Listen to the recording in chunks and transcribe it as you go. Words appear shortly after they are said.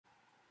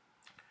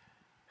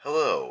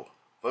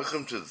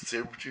Welcome to the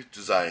Sabertooth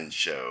Designz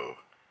show.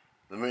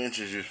 Let me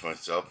introduce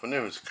myself. My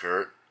name is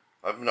Kurt.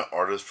 I've been an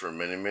artist for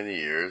many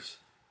years.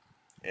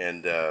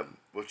 And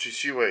what you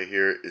see right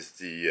here is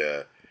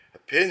a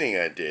painting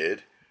I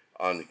did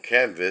on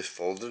canvas,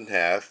 folded in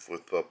half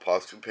with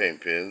Uni-Posca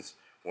paint pens.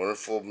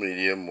 Wonderful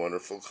medium,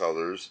 wonderful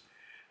colors.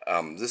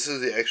 This is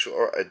the actual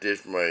art I did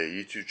for my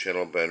YouTube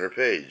channel banner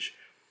page.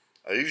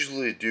 I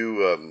usually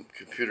do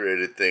computer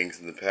edited things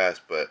in the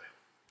past, but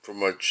for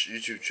my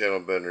YouTube channel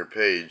banner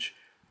page,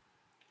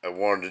 I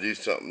wanted to do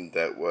something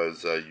that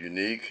was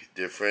unique,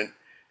 different,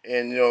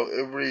 and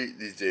everybody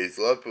these days,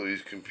 a lot of people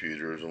use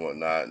computers and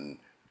whatnot, and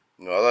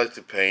I like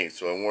to paint,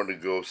 so I wanted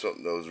to go with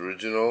something that was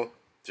original,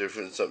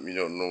 different, something you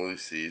don't normally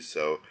see.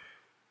 So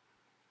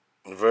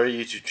the very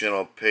YouTube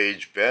channel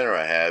page banner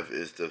I have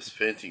is this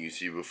painting you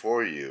see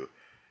before you,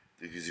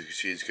 because you can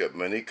see it's got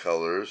many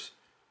colors,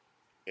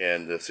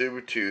 and the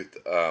Sabertooth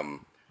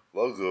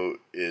logo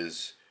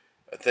is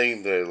a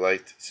thing that I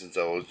liked since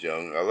I was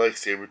young. I like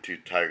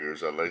saber-tooth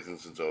tigers. I liked them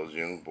since I was a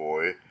young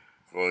boy.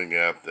 Growing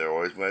up, they're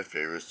always my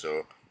favorite.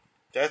 So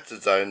that's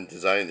the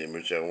design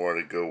image I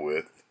wanted to go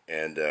with.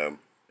 And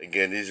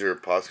again, these are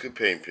Posca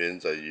paint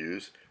pens I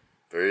use.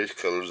 Various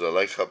colors. I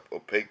like how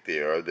opaque they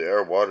are. They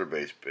are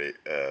water-based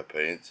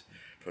paints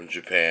from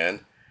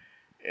Japan.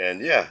 And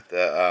yeah,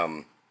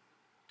 I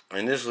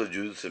initially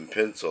drew this in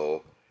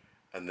pencil,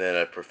 and then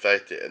I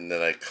perfect it, and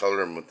then I color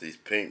them with these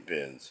paint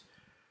pens.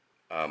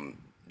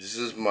 This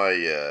is my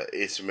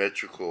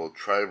asymmetrical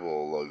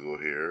tribal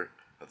logo here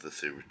of the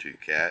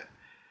Sabertooth cat.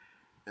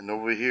 And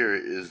over here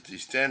is the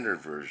standard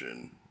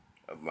version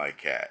of my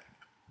cat.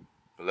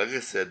 But like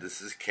I said,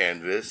 this is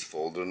canvas,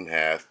 folded in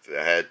half.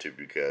 I had to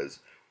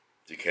because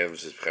the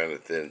canvas is kind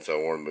of thin, so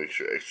I want to make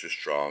sure extra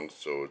strong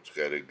so it's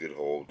got a good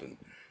hold. And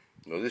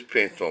these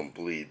paints don't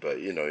bleed, but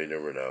you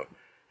never know.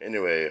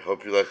 Anyway,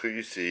 hope you like what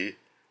you see.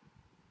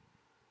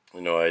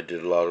 I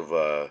did a lot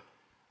of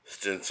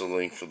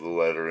stenciling for the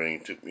lettering.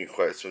 It took me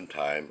quite some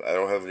time. I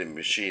don't have any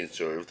machines,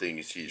 so everything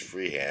you see is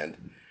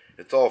freehand.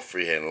 It's all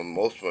freehand.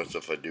 Most of my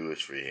stuff I do is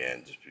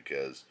freehand, just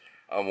because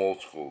I'm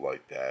old school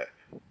like that.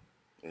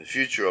 In the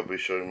future, I'll be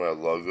showing my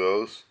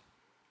logos,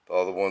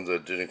 all the ones I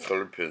did in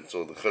colored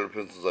pencil. The colored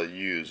pencils I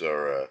use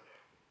are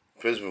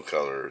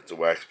Prismacolor. It's a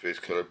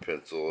wax-based colored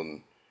pencil,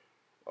 and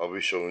I'll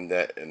be showing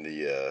that in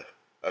the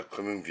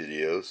upcoming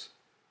videos.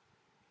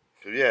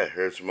 So yeah,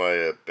 here's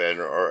my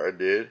banner art I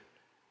did.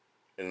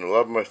 And a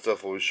lot of my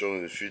stuff I'll be showing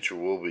in the future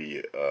will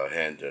be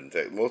hand done. In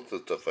fact, most of the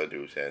stuff I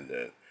do is hand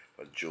done.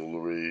 My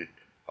jewelry,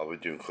 I'll be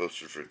doing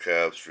coasters for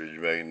caps, fridge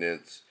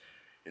magnets,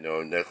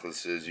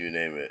 necklaces, you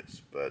name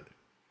it. But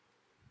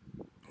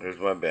here's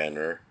my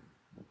banner,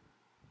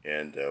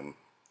 and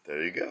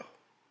there you go.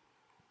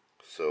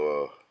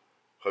 So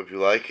hope you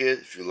like it.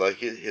 If you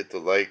like it, hit the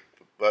like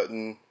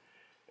button.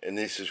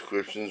 Any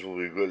subscriptions will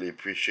be greatly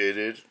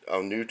appreciated.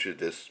 I'm new to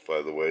this,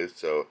 by the way,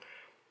 so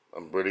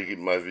I'm ready to get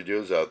my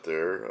videos out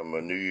there. I'm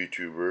a new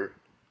YouTuber,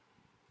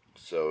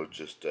 so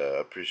just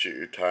appreciate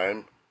your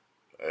time.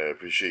 I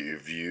appreciate your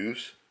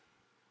views,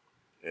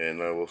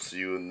 and I will see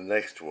you in the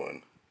next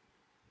one.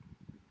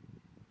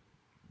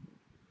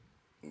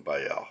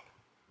 Bye, y'all.